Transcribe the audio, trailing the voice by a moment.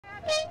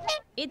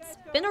It's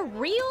been a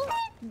real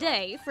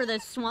day for the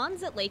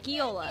swans at Lake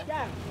Eola.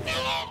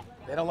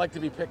 They don't like to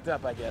be picked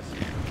up, I guess.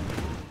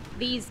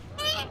 These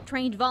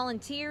trained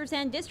volunteers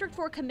and District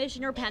 4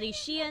 Commissioner Patty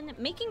Sheehan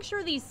making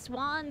sure these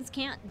swans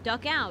can't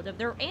duck out of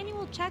their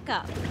annual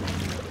checkup.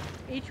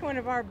 Each one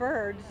of our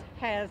birds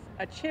has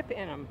a chip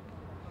in them,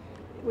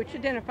 which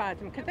identifies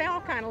them, because they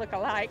all kind of look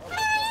alike.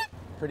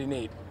 Pretty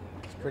neat.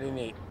 It's pretty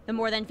neat. The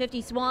more than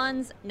 50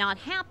 swans not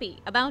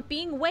happy about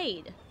being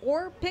weighed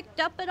or picked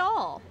up at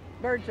all.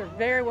 Birds are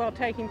very well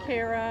taken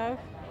care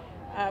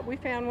of. We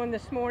found one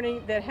this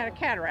morning that had a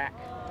cataract,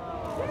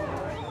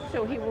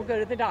 so he will go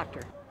to the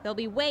doctor. They'll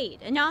be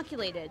weighed,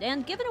 inoculated,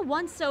 and given a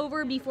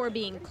once-over before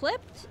being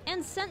clipped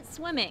and sent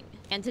swimming.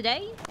 And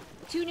today,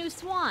 2 new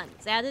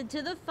swans added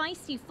to the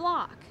feisty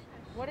flock.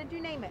 What did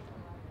you name it?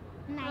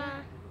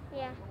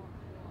 Yeah.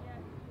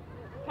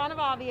 Kind of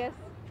obvious.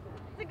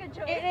 It's a good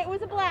choice. It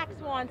was a black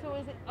swan, so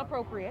it was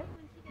appropriate.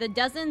 The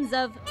dozens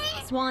of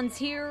swans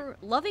here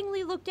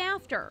lovingly looked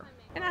after.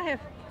 And I have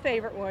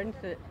favorite ones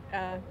that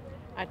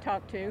I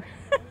talk to.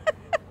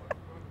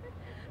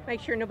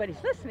 Make sure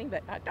nobody's listening,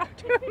 but I talk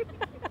to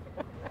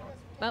them.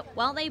 But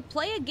while they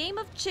play a game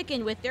of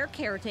chicken with their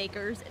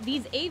caretakers,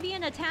 these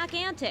avian attack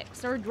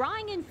antics are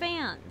drawing in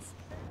fans.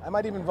 I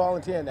might even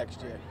volunteer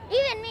next year.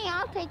 Even me,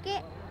 I'll take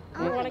it.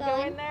 You want to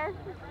go in there?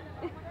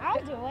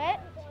 I'll do it.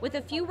 With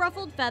a few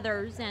ruffled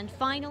feathers and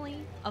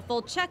finally a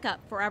full checkup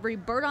for every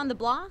bird on the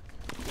block,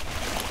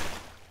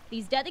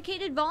 these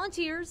dedicated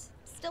volunteers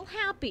still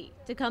happy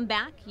to come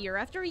back year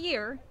after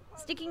year,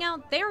 sticking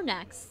out their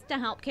necks to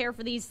help care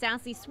for these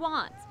sassy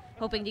swans,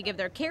 hoping to give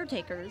their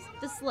caretakers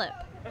the slip.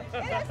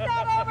 It's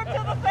not over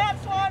till the fat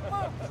swan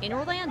moves. In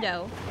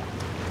Orlando,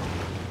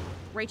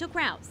 Rachel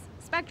Krause,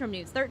 Spectrum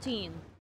News 13.